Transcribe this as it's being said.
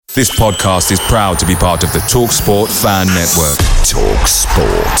This podcast is proud to be part of the TalkSport Fan Network.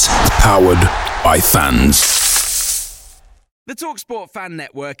 TalkSport. Powered by fans. The TalkSport Fan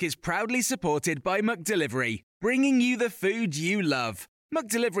Network is proudly supported by McDelivery, bringing you the food you love.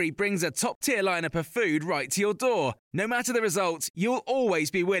 McDelivery brings a top-tier lineup of food right to your door. No matter the result, you'll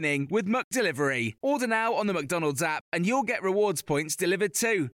always be winning with McDelivery. Order now on the McDonald's app and you'll get rewards points delivered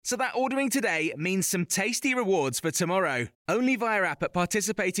too. So that ordering today means some tasty rewards for tomorrow. Only via app at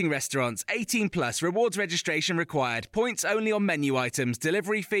participating restaurants. 18 plus. Rewards registration required. Points only on menu items.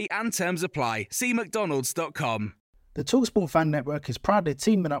 Delivery fee and terms apply. See mcdonalds.com. The TalkSport Fan Network is proudly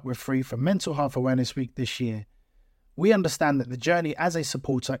teaming up with Free for Mental Health Awareness Week this year. We understand that the journey as a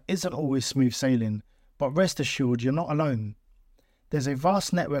supporter isn't always smooth sailing, but rest assured you're not alone. There's a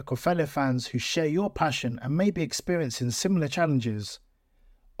vast network of fellow fans who share your passion and may be experiencing similar challenges.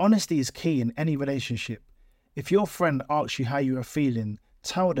 Honesty is key in any relationship. If your friend asks you how you are feeling,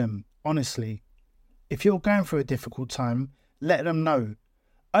 tell them honestly. If you're going through a difficult time, let them know.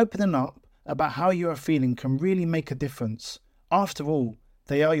 Opening up about how you are feeling can really make a difference. After all,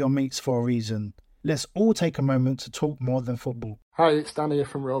 they are your mates for a reason. Let's all take a moment to talk more than football. Hi, it's Dan here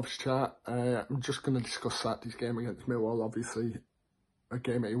from Rovers Chat. I'm just going to discuss Saturday's game against Millwall. Obviously, a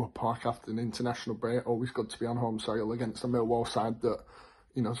game at Ewood Park after an international break. Always good to be on home soil against a Millwall side that,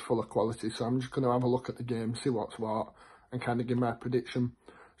 you know, is full of quality. So I'm just going to have a look at the game, see what's what, and kind of give my prediction.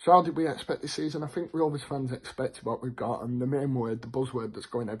 So how did we expect this season? I think Rovers fans expected what we've got, and the main word, the buzzword that's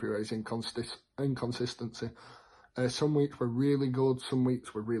going everywhere is inconsistency. Some weeks we're really good, some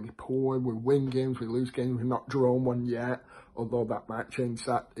weeks we're really poor. We win games, we lose games, we've not drawn one yet, although that might change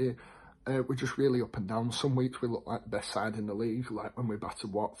Saturday. We're just really up and down. Some weeks we look like the best side in the league, like when we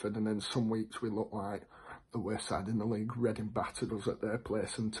battered Watford, and then some weeks we look like the worst side in the league. Reading battered us at their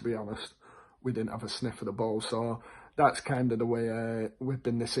place, and to be honest, we didn't have a sniff of the ball. So that's kind of the way we've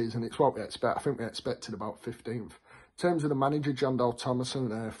been this season. It's what we expect. I think we expected about 15th. In terms of the manager, Jon Dahl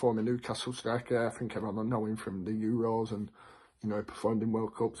Tomasson, former Newcastle striker, I think everyone will know him from the Euros and, you know, he performed in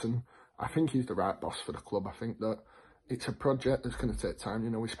World Cups, and I think he's the right boss for the club. I think that it's a project that's going to take time. You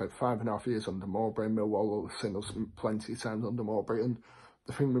know, we spent 5.5 years under Mowbray. Millwall will have seen us plenty of times under Mowbray, and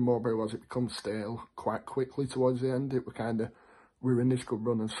the thing with Mowbray was it became stale quite quickly towards the end. It was kind of, we were in this good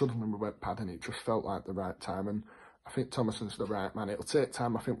run and suddenly we went bad, and it just felt like the right time, and I think Tomasson's the right man. It'll take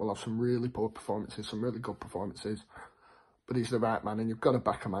time. I think we'll have some really poor performances, some really good performances, but he's the right man, and you've got to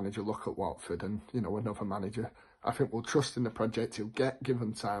back a manager. Look at Watford and, you know, another manager. I think we'll trust in the project. He'll get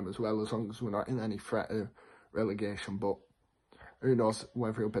given time as well, as long as we're not in any threat of relegation, but who knows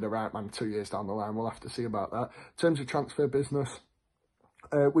whether he'll be the right man 2 years down the line. We'll have to see about that. In terms of transfer business,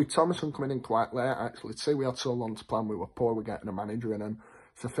 with Tomasson coming in quite late, actually, to say we had so long to plan, we were poor with getting a manager in, and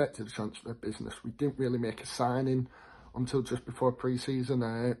it's affected the transfer business. We didn't really make a signing until just before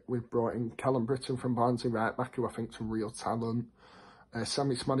pre-season. We've brought in Callum Britton from Barnsley, right back, who I think's a real talent.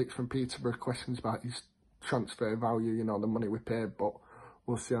 Sammy Smodic from Peterborough, questions about his transfer value, you know, the money we paid, but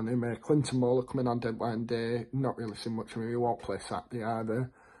we'll see on him. Clinton Moller coming on deadline day, not really seen much of him. He won't play Saturday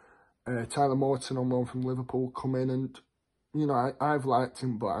either. Tyler Morton on loan from Liverpool come in, and, you know, I've liked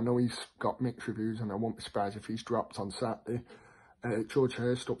him, but I know he's got mixed reviews, and I won't be surprised if he's dropped on Saturday. George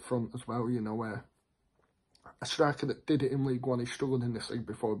Hurst up front as well, you know, a striker that did it in League One. He struggled in this league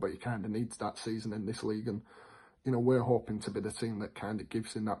before, but he kind of needs that season in this league, and, you know, we're hoping to be the team that kind of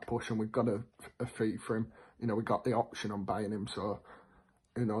gives him that push, and we've got a fee for him. You know, we got the option on buying him, so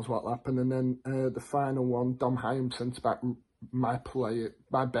who knows what'll happen. And then the final one, Dom Hyam, centre-back, my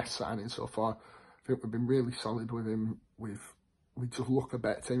best signing so far. I think we've been really solid with him. We just look a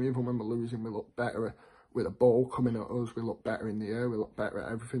better team. Even when we're losing, we look better with a ball coming at us. We look better in the air. We look better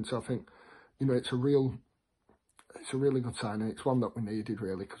at everything. So I think, you know, it's a really good signing. It's one that we needed,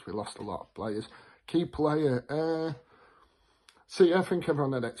 really, because we lost a lot of players. Key player, I think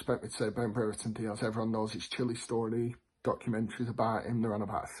everyone had expected to say Ben Brereton Diaz. Everyone knows his Chile story, documentaries about him, they're on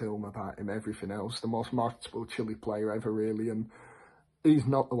about a film about him, everything else. The most marketable Chile player ever, really, and he's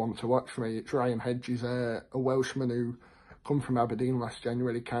not the one to watch for me. It's Ryan Hedges, a Welshman who come from Aberdeen last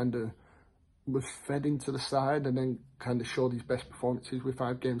January, kind of was fed into the side and then kind of showed his best performances with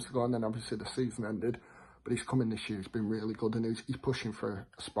 5 games to go, and then obviously the season ended. But he's come in this year, he's been really good, and he's pushing for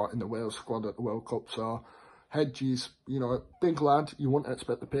a spot in the Wales squad at the World Cup. So Hedges, you know, big lad, you wouldn't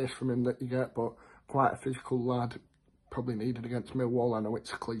expect the pace from him that you get, but quite a physical lad, probably needed against Millwall. I know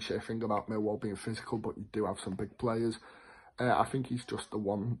it's a cliche thing about Millwall being physical, but you do have some big players. I think he's just the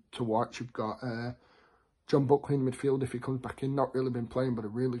one to watch. You've got John Buckley in midfield, if he comes back in, not really been playing, but a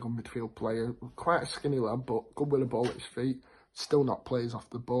really good midfield player. Quite a skinny lad, but good with the ball at his feet. Still not plays off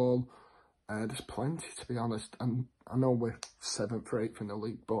the ball. There's plenty, to be honest, and I know we're 7th or 8th in the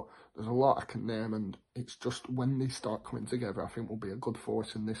league, but there's a lot I can name, and it's just when they start coming together, I think we'll be a good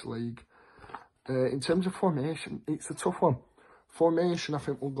force in this league. In terms of formation, it's a tough one. Formation, I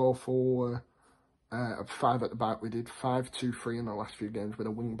think we'll go for 5 at the back. We did 5-2-3 in the last few games with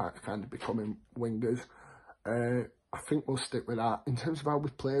the wing backs kind of becoming wingers. I think we'll stick with that. In terms of how we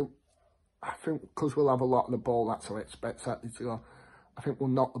play, I think because we'll have a lot of the ball, that's how I expect Saturday to go. I think we'll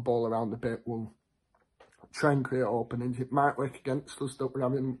knock the ball around a bit. We'll try and create openings. It might work against us that we're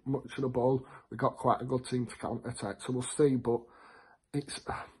having much of the ball. We've got quite a good team to counter-attack, so we'll see. But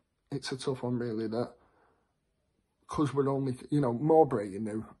it's a tough one, really, that because we're only, Mowbray, you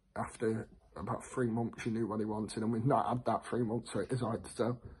knew after about 3 months, you knew what he wanted, and we've not had that 3 months, so it is hard to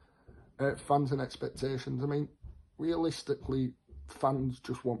tell. Fans and expectations, I mean, realistically, fans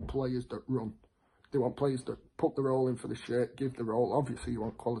just want players that run. They want players that put the role in for the shirt, give the role. Obviously, you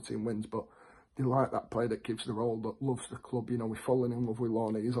want quality and wins, but they like that player that gives the role, that loves the club. We're falling in love with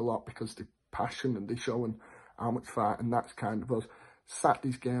Lorneys a lot because they're passion and they're showing how much fight, and that's kind of us.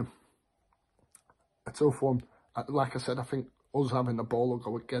 Saturday's game, a tough one. Like I said, I think us having the ball will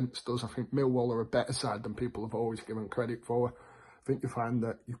go against us. I think Millwall are a better side than people have always given credit for. I think you find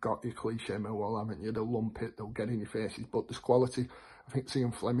that you've got your cliche Millwall, haven't you? They'll lump it, they'll get in your faces, but there's quality. I think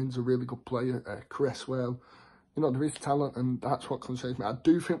Ian Fleming's a really good player. Cresswell, there is talent, and that's what concerns me. I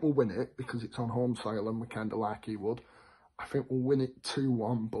do think we'll win it because it's on home soil and we kind of like he would. I think we'll win it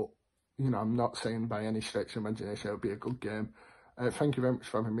 2-1, but, I'm not saying by any stretch of imagination it'll be a good game. Thank you very much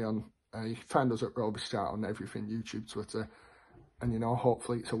for having me on. You can find us at Rovers Chat on everything, YouTube, Twitter, and,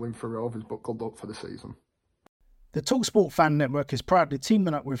 hopefully it's a win for Rovers, but good luck for the season. The TalkSport Fan Network is proudly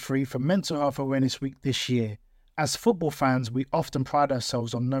teaming up with Free for Mental Health Awareness Week this year. As football fans, we often pride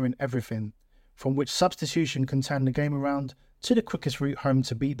ourselves on knowing everything, from which substitution can turn the game around to the quickest route home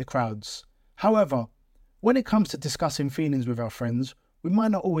to beat the crowds. However, when it comes to discussing feelings with our friends, we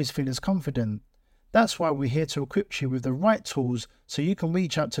might not always feel as confident. That's why we're here to equip you with the right tools so you can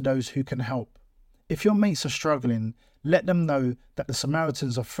reach out to those who can help. If your mates are struggling, let them know that the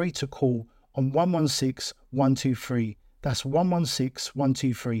Samaritans are free to call on 116 123. That's 116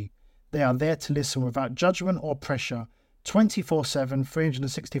 123. They are there to listen without judgment or pressure, 24/7,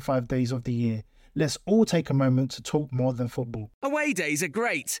 365 days of the year. Let's all take a moment to talk more than football. Away days are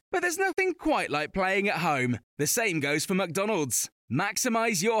great, but there's nothing quite like playing at home. The same goes for McDonald's.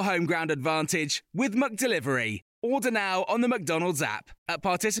 Maximise your home ground advantage with McDelivery. Order now on the McDonald's app. At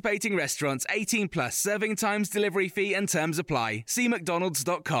participating restaurants, 18+, serving times, delivery fee and terms apply. See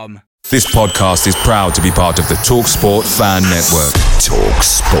mcdonalds.com. This podcast is proud to be part of the TalkSport Fan Network.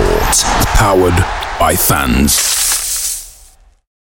 TalkSport. Powered by fans.